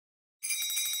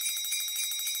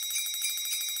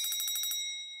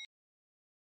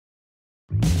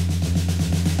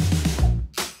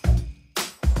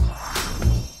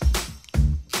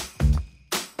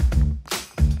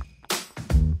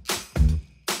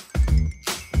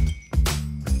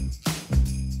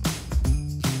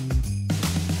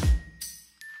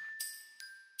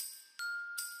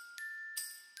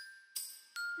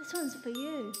for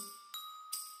you.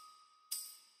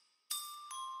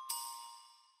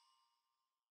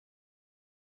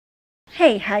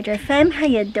 Hey Hydro fam, how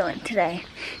you doing today?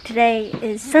 Today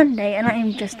is Sunday and I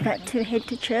am just about to head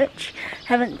to church.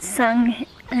 Haven't sung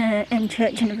in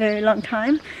church in a very long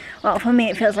time. Well, for me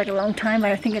it feels like a long time,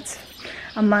 but I think it's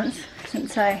a month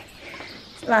since I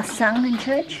last sung in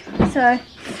church. So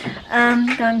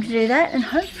I'm going to do that, and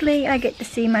hopefully I get to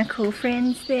see my cool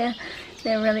friends there.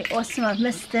 They're really awesome. I've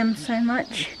missed them so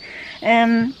much.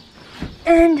 And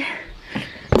I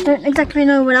don't exactly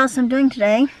know what else I'm doing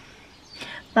today,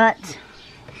 but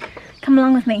come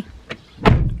along with me.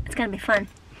 It's gonna be fun.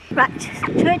 Right,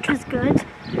 church was good.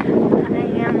 I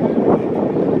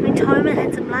went home and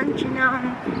had some lunch, and now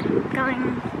I'm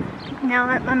going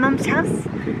at my mum's house.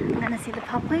 I'm gonna see the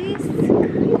poppies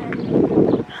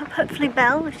and hopefully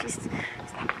Belle if she's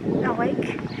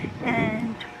awake,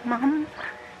 and Mum,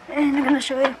 and I'm gonna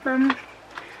show Mum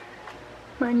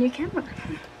my new camera.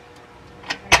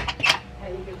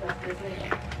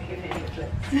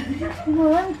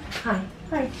 What? Hi.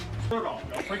 Hi.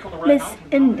 Miss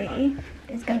Indy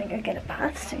is gonna go get a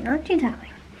bath soon, aren't you,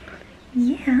 darling?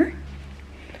 Yeah.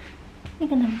 You're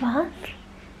gonna bath.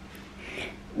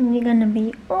 And you're gonna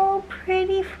be all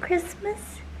pretty for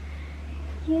Christmas.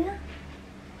 Yeah.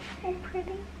 All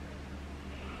pretty.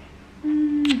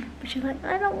 But you're like,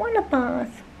 I don't want a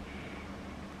bath.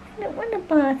 I don't want a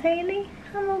bath, Hayley.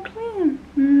 I'm all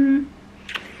clean.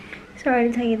 Sorry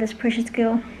to tell you this, precious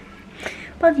girl,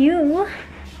 but you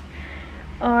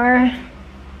are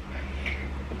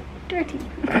dirty.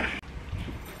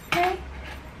 Okay?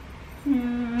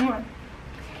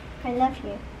 I love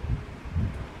you.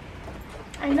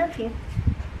 I love you.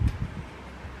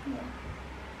 Yeah.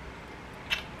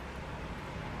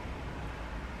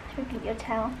 Should we get your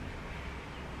towel?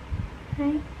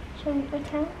 Okay? Should we get your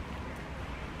towel?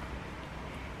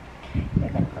 You're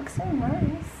gonna look so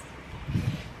nice.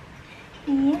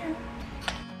 Yeah.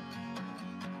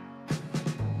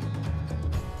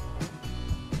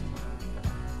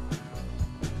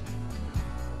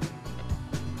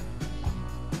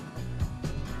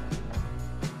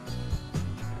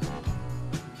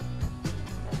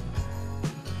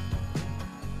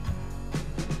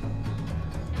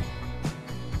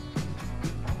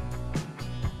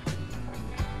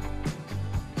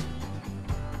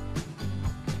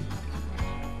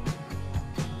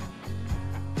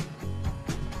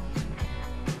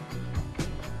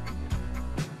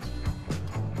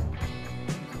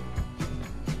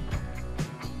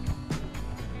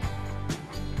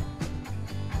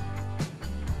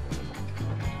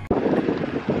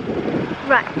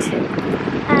 Right,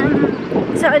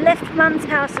 so I left Mum's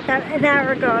house about an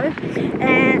hour ago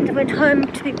and went home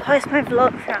to post my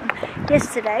vlog from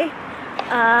yesterday,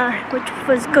 which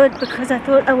was good because I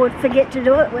thought I would forget to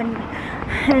do it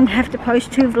and have to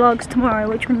post 2 vlogs tomorrow,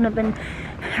 which wouldn't have been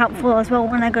helpful as well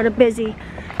when I got a busy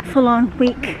full-on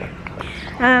week.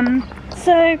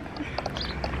 So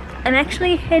I'm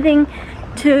actually heading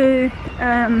to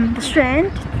the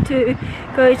Strand to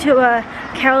go to a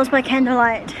Carols by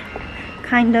Candlelight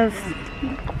kind of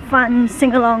fun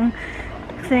sing-along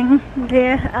thing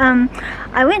there.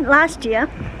 I went last year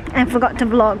and forgot to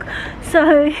vlog,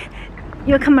 so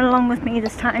you're coming along with me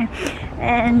this time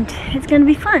and it's gonna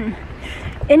be fun.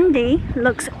 Indy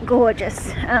looks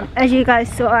gorgeous. As you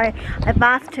guys saw, I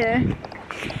bathed her,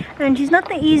 and she's not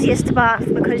the easiest to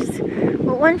bath because,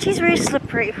 well, 1, she's very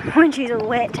slippery when she's all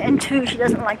wet, and 2, she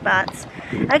doesn't like baths.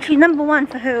 Actually, number 1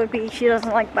 for her would be she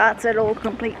doesn't like baths at all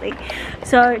completely.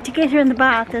 So to get her in the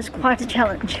bath is quite a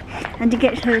challenge, and to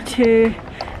get her to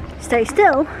stay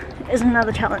still is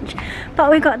another challenge.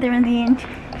 But we got there in the end.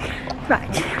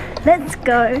 Right, let's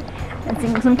go and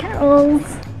sing some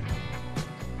carols.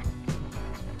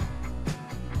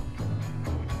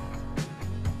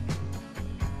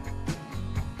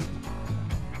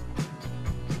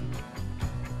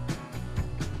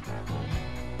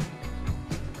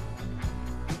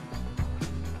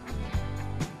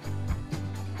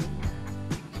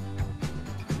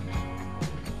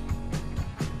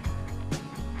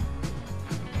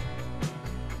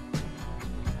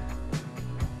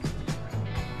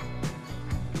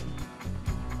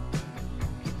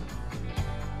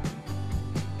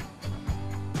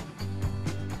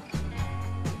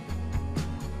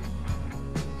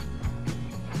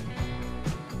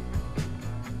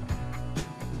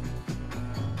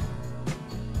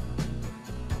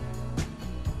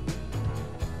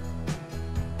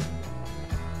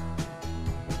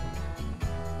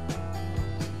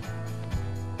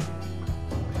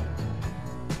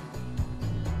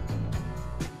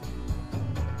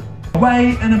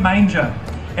 Away in a manger,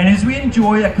 and as we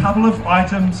enjoy a couple of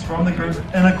items from the group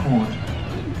in accord.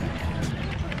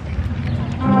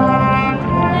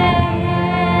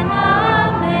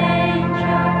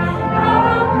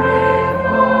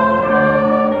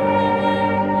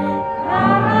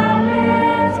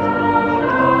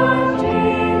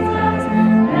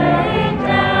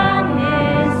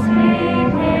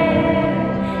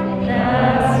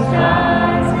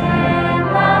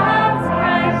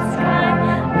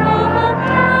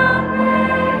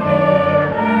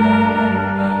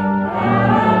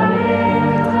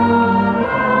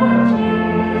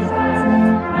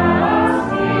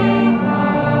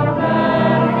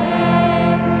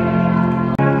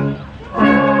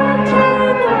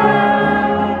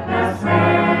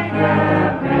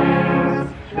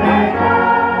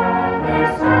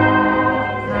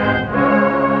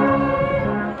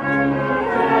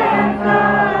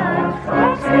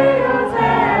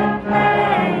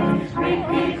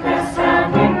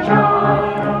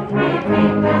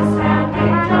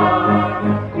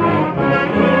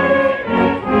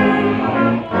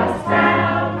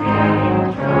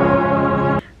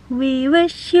 We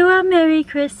wish you a Merry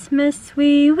Christmas,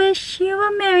 we wish you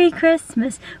a Merry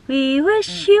Christmas, we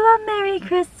wish you a Merry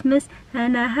Christmas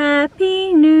and a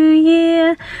Happy New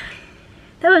Year.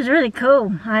 That was really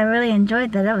cool. I really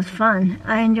enjoyed that. That was fun.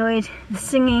 I enjoyed the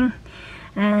singing,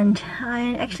 and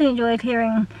I actually enjoyed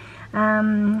hearing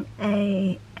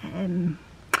a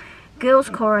girls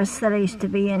chorus that I used to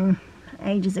be in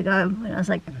ages ago when I was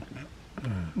like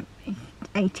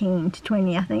 18 to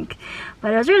 20, I think.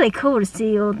 But it was really cool to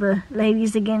see all the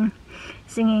ladies again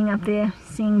singing up there,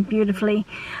 singing beautifully.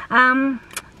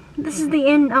 This is the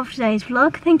end of today's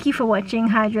vlog. Thank you for watching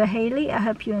Hydra Hayley. I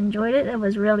hope you enjoyed it. It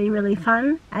was really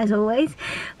fun, as always.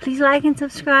 Please like and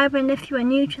subscribe, and if you are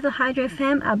new to the Hydra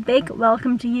fam, a big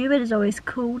welcome to you. It is always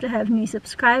cool to have new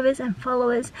subscribers and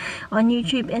followers on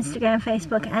YouTube, Instagram,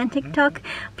 Facebook and TikTok.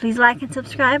 Please like and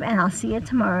subscribe, and I'll see you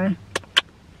tomorrow.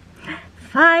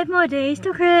 5 more days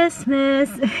till Christmas,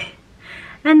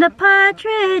 and a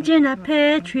partridge in a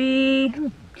pear tree.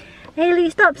 Hayley,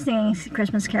 stop singing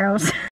Christmas carols.